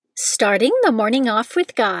Starting the morning off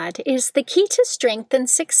with God is the key to strength and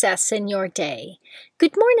success in your day.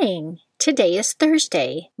 Good morning. Today is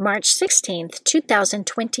Thursday, March 16th,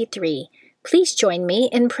 2023. Please join me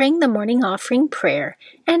in praying the morning offering prayer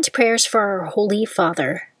and prayers for our Holy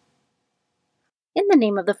Father. In the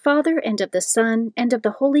name of the Father, and of the Son, and of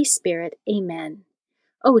the Holy Spirit, Amen.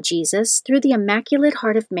 O Jesus, through the Immaculate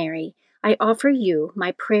Heart of Mary, I offer you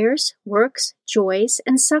my prayers, works, joys,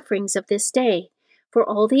 and sufferings of this day, for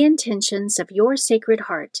all the intentions of your Sacred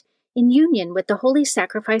Heart, in union with the holy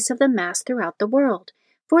sacrifice of the Mass throughout the world,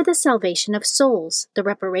 for the salvation of souls, the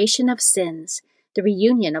reparation of sins, the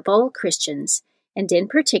reunion of all Christians, and in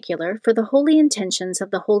particular for the holy intentions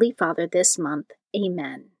of the Holy Father this month.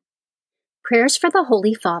 Amen. Prayers for the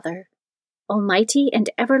Holy Father. Almighty and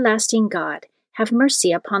everlasting God, have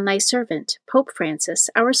mercy upon thy servant, Pope Francis,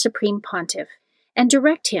 our Supreme Pontiff, and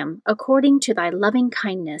direct him, according to thy loving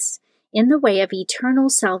kindness, in the way of eternal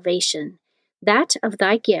salvation, that of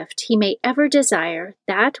thy gift he may ever desire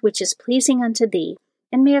that which is pleasing unto thee,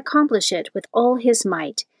 and may accomplish it with all his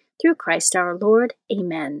might, through Christ our Lord.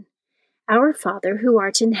 Amen. Our Father, who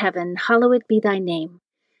art in heaven, hallowed be thy name.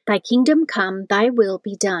 Thy kingdom come, thy will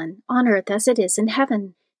be done, on earth as it is in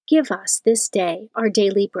heaven. Give us this day our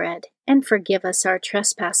daily bread, and forgive us our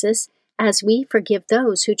trespasses, as we forgive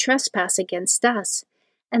those who trespass against us.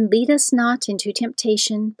 And lead us not into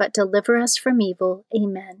temptation, but deliver us from evil.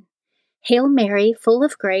 Amen. Hail Mary, full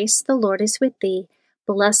of grace, the Lord is with thee.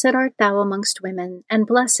 Blessed art thou amongst women, and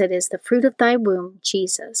blessed is the fruit of thy womb,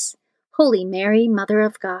 Jesus. Holy Mary, Mother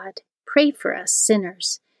of God, pray for us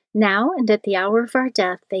sinners, now and at the hour of our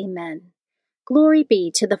death. Amen. Glory be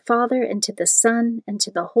to the Father, and to the Son, and to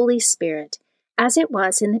the Holy Spirit, as it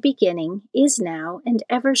was in the beginning, is now, and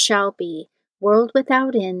ever shall be, world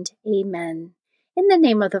without end. Amen. In the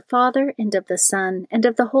name of the Father, and of the Son, and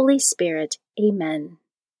of the Holy Spirit. Amen.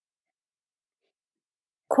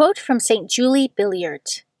 Quote from St. Julie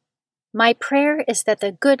Billiart. My prayer is that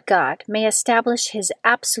the good God may establish his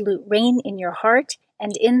absolute reign in your heart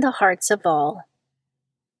and in the hearts of all.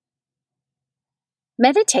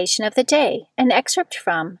 Meditation of the Day, an excerpt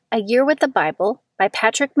from A Year with the Bible by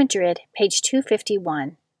Patrick Madrid, page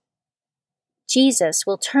 251. Jesus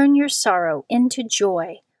will turn your sorrow into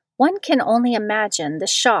joy. One can only imagine the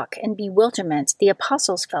shock and bewilderment the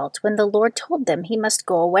apostles felt when the Lord told them he must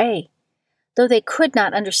go away. Though they could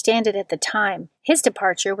not understand it at the time, his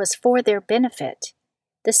departure was for their benefit.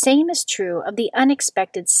 The same is true of the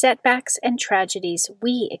unexpected setbacks and tragedies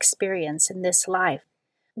we experience in this life.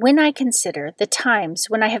 When I consider the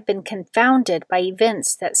times when I have been confounded by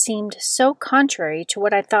events that seemed so contrary to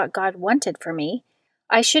what I thought God wanted for me,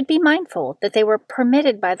 I should be mindful that they were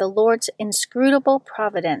permitted by the Lord's inscrutable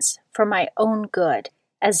providence for my own good,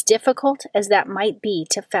 as difficult as that might be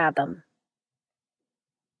to fathom.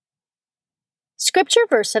 Scripture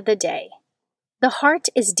verse of the day. The heart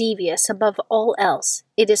is devious above all else.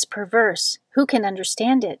 It is perverse. Who can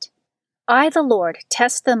understand it? I, the Lord,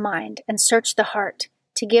 test the mind and search the heart,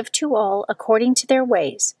 to give to all according to their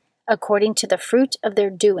ways, according to the fruit of their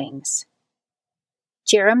doings.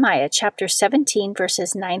 Jeremiah chapter 17,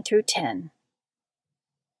 verses 9 through 10.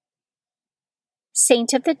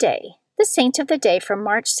 Saint of the Day. The saint of the day for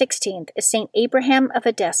March 16th is Saint Abraham of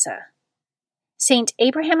Edessa. Saint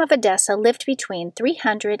Abraham of Edessa lived between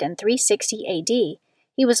 300 and 360 A.D.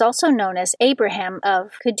 He was also known as Abraham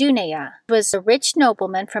of Kudunea, was a rich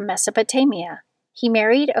nobleman from Mesopotamia. He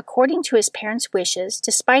married according to his parents' wishes,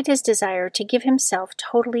 despite his desire to give himself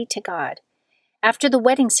totally to God. After the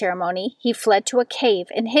wedding ceremony, he fled to a cave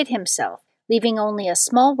and hid himself, leaving only a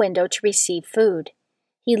small window to receive food.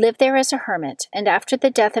 He lived there as a hermit, and after the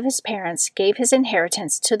death of his parents, gave his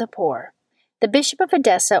inheritance to the poor. The Bishop of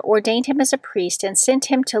Edessa ordained him as a priest and sent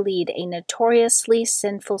him to lead a notoriously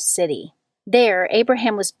sinful city. There,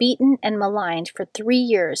 Abraham was beaten and maligned for 3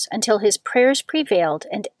 years until his prayers prevailed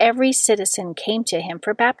and every citizen came to him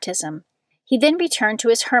for baptism. He then returned to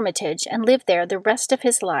his hermitage and lived there the rest of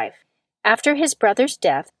his life. After his brother's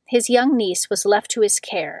death, his young niece was left to his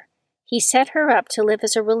care. He set her up to live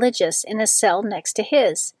as a religious in a cell next to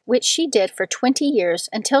his, which she did for 20 years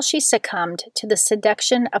until she succumbed to the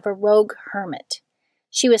seduction of a rogue hermit.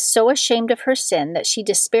 She was so ashamed of her sin that she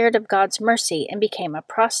despaired of God's mercy and became a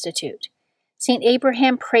prostitute. St.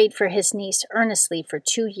 Abraham prayed for his niece earnestly for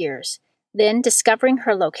 2 years. Then, discovering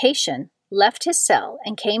her location, left his cell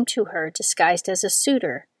and came to her disguised as a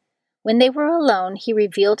suitor. When they were alone, he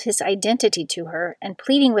revealed his identity to her, and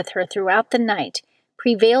pleading with her throughout the night,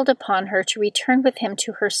 prevailed upon her to return with him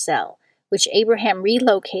to her cell, which Abraham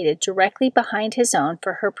relocated directly behind his own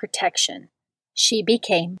for her protection. She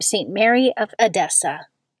became St. Mary of Edessa.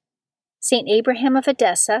 St. Abraham of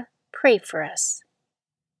Edessa, pray for us.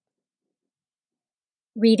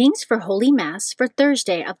 Readings for Holy Mass for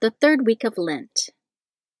Thursday of the third week of Lent.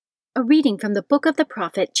 A reading from the book of the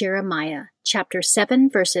prophet Jeremiah, chapter 7,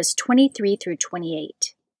 verses 23 through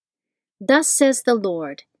 28. Thus says the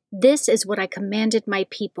Lord, this is what I commanded my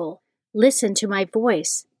people. Listen to my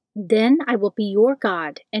voice. Then I will be your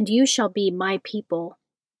God, and you shall be my people.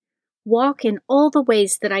 Walk in all the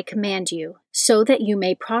ways that I command you, so that you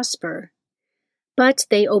may prosper. But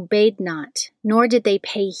they obeyed not, nor did they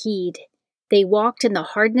pay heed. They walked in the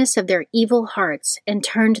hardness of their evil hearts and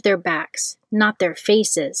turned their backs, not their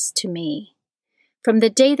faces, to me. From the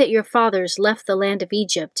day that your fathers left the land of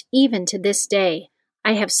Egypt, even to this day,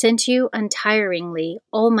 I have sent you untiringly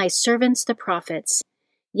all my servants the prophets.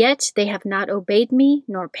 Yet they have not obeyed me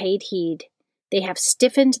nor paid heed. They have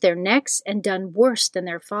stiffened their necks and done worse than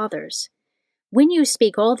their fathers. When you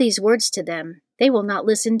speak all these words to them, they will not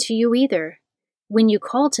listen to you either. When you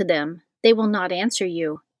call to them, they will not answer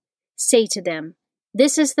you. Say to them,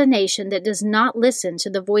 this is the nation that does not listen to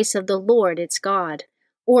the voice of the Lord its God,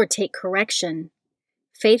 or take correction.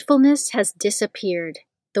 Faithfulness has disappeared.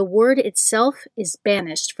 The word itself is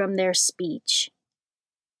banished from their speech.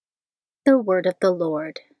 The word of the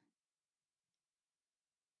Lord.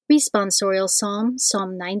 Responsorial Psalm,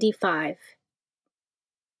 Psalm 95.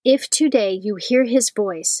 If today you hear his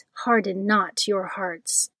voice, harden not your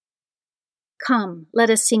hearts. Come,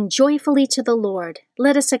 let us sing joyfully to the Lord.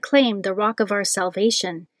 Let us acclaim the rock of our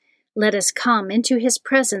salvation. Let us come into his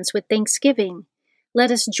presence with thanksgiving.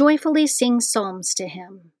 Let us joyfully sing psalms to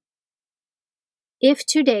him. If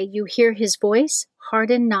today you hear his voice,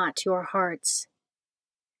 harden not your hearts.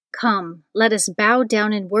 Come, let us bow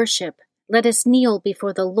down and worship. Let us kneel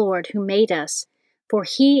before the Lord who made us. For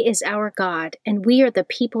he is our God, and we are the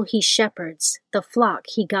people he shepherds, the flock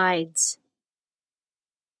he guides.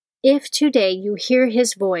 If today you hear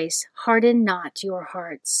his voice, harden not your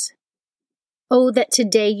hearts. Oh, that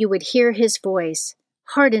today you would hear his voice.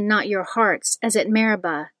 Harden not your hearts, as at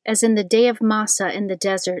Meribah, as in the day of Massah in the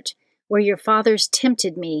desert, where your fathers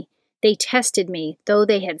tempted me. They tested me, though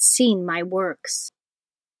they had seen my works.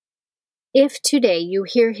 If today you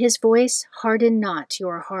hear his voice, harden not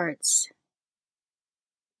your hearts.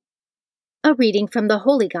 A reading from the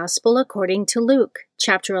Holy Gospel according to Luke,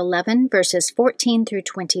 chapter 11, verses 14 through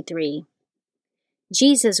 23.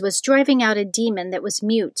 Jesus was driving out a demon that was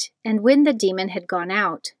mute, and when the demon had gone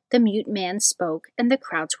out, the mute man spoke, and the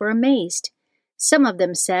crowds were amazed. Some of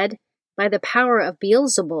them said, by the power of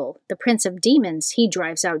Beelzebul, the prince of demons, he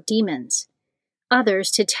drives out demons. Others,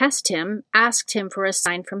 to test him, asked him for a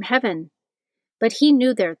sign from heaven. But he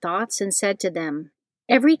knew their thoughts and said to them,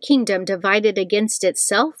 every kingdom divided against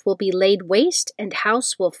itself will be laid waste, and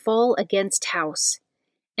house will fall against house.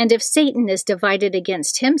 And if Satan is divided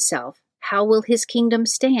against himself, how will his kingdom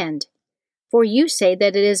stand? For you say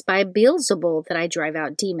that it is by Beelzebul that I drive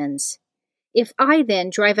out demons. If I then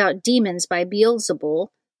drive out demons by Beelzebul,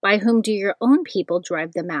 by whom do your own people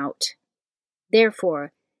drive them out?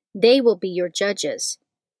 Therefore, they will be your judges.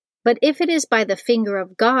 But if it is by the finger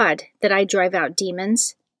of God that I drive out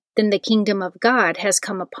demons, then the kingdom of God has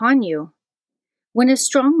come upon you. When a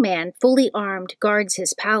strong man, fully armed, guards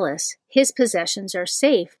his palace, his possessions are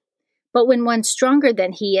safe. But when one stronger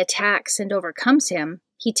than he attacks and overcomes him,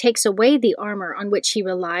 he takes away the armor on which he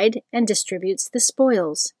relied and distributes the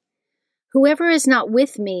spoils. Whoever is not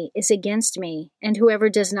with me is against me, and whoever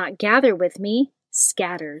does not gather with me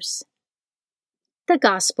scatters. The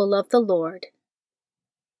Gospel of the Lord.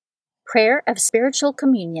 Prayer of Spiritual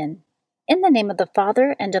Communion. In the name of the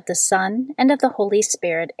Father, and of the Son, and of the Holy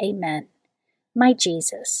Spirit. Amen. My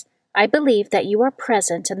Jesus, I believe that you are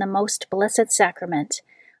present in the most blessed sacrament.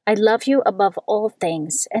 I love you above all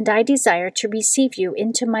things, and I desire to receive you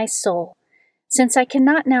into my soul. Since I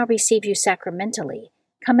cannot now receive you sacramentally,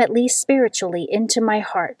 come at least spiritually into my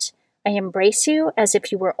heart. I embrace you as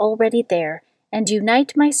if you were already there, and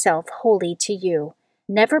unite myself wholly to you.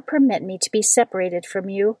 Never permit me to be separated from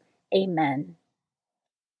you. Amen.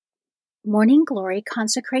 Morning Glory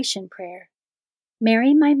Consecration Prayer.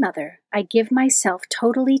 Mary, my mother, I give myself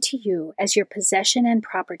totally to you as your possession and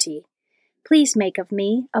property. Please make of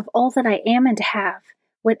me, of all that I am and have,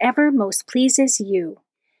 whatever most pleases you.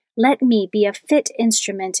 Let me be a fit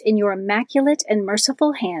instrument in your immaculate and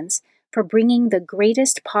merciful hands for bringing the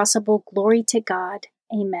greatest possible glory to God.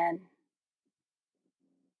 Amen.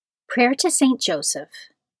 Prayer to Saint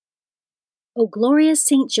Joseph. O glorious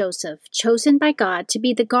Saint Joseph, chosen by God to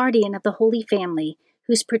be the guardian of the Holy Family,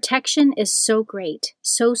 whose protection is so great,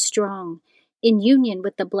 so strong, in union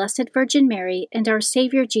with the Blessed Virgin Mary and our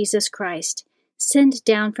Savior Jesus Christ, send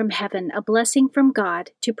down from heaven a blessing from God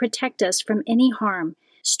to protect us from any harm,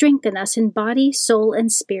 Strengthen us in body, soul,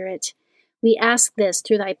 and spirit. We ask this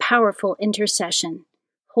through thy powerful intercession.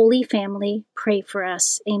 Holy Family, pray for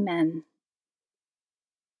us. Amen.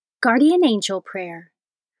 Guardian Angel Prayer.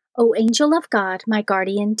 O angel of God, my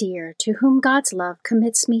guardian dear, to whom God's love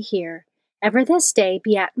commits me here, ever this day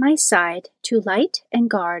be at my side, to light and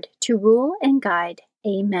guard, to rule and guide.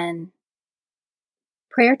 Amen.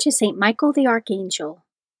 Prayer to Saint Michael the Archangel.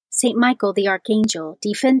 Saint Michael the Archangel,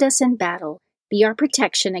 defend us in battle. Be our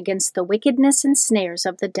protection against the wickedness and snares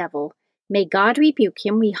of the devil. May God rebuke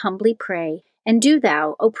him, we humbly pray. And do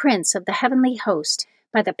thou, O Prince of the heavenly host,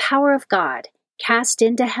 by the power of God, cast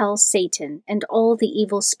into hell Satan and all the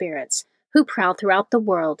evil spirits who prowl throughout the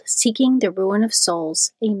world, seeking the ruin of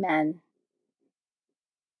souls. Amen.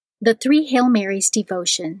 The Three Hail Marys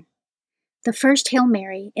Devotion. The first Hail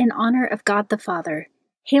Mary, in honor of God the Father.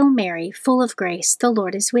 Hail Mary, full of grace, the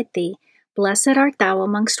Lord is with thee. Blessed art thou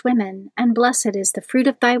amongst women, and blessed is the fruit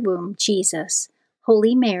of thy womb, Jesus.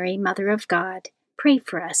 Holy Mary, Mother of God, pray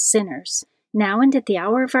for us sinners, now and at the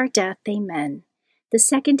hour of our death. Amen. The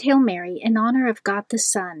second Hail Mary, in honor of God the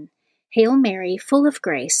Son. Hail Mary, full of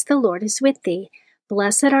grace, the Lord is with thee.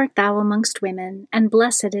 Blessed art thou amongst women, and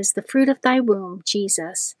blessed is the fruit of thy womb,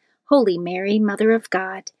 Jesus. Holy Mary, Mother of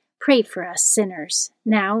God, pray for us sinners,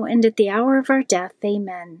 now and at the hour of our death.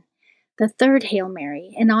 Amen. The third Hail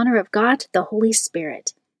Mary, in honor of God the Holy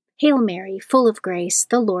Spirit. Hail Mary, full of grace,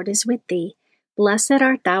 the Lord is with thee. Blessed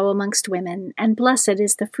art thou amongst women, and blessed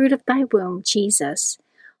is the fruit of thy womb, Jesus.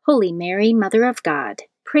 Holy Mary, Mother of God,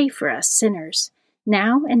 pray for us sinners,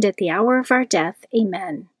 now and at the hour of our death.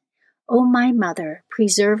 Amen. O my Mother,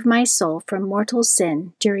 preserve my soul from mortal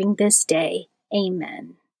sin during this day.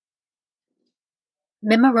 Amen.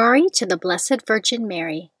 Memorare to the Blessed Virgin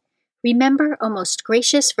Mary. Remember, O most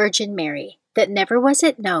gracious Virgin Mary, that never was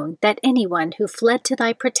it known that anyone who fled to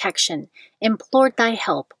thy protection, implored thy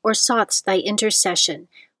help, or sought thy intercession,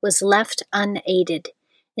 was left unaided.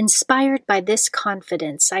 Inspired by this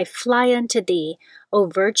confidence, I fly unto thee, O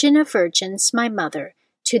Virgin of Virgins, my Mother.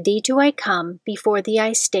 To thee do I come, before thee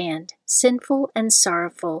I stand, sinful and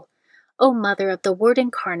sorrowful. O Mother of the Word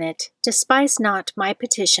incarnate, despise not my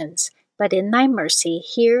petitions, but in thy mercy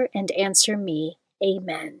hear and answer me.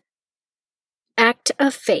 Amen. Act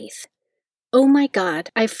of Faith. O my God,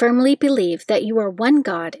 I firmly believe that you are one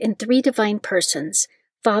God in three divine persons,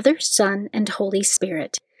 Father, Son, and Holy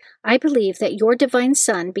Spirit. I believe that your divine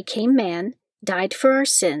Son became man, died for our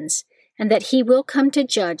sins, and that he will come to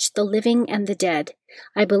judge the living and the dead.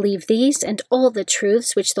 I believe these and all the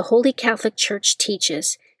truths which the Holy Catholic Church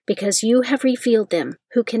teaches, because you have revealed them,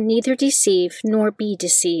 who can neither deceive nor be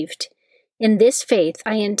deceived. In this faith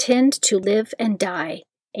I intend to live and die.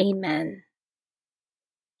 Amen.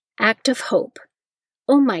 Act of Hope.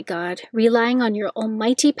 O my God, relying on your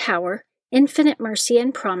almighty power, infinite mercy,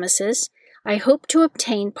 and promises, I hope to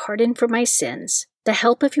obtain pardon for my sins, the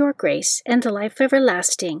help of your grace, and the life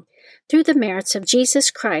everlasting, through the merits of Jesus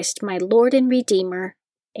Christ, my Lord and Redeemer.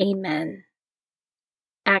 Amen.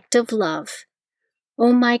 Act of Love.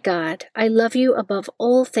 O my God, I love you above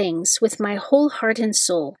all things with my whole heart and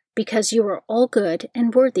soul, because you are all good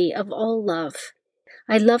and worthy of all love.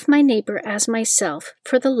 I love my neighbor as myself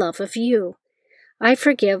for the love of you. I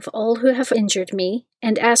forgive all who have injured me,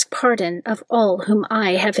 and ask pardon of all whom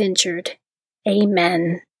I have injured.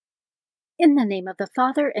 Amen. In the name of the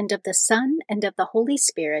Father, and of the Son, and of the Holy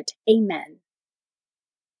Spirit. Amen.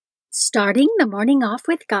 Starting the morning off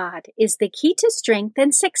with God is the key to strength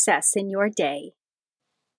and success in your day.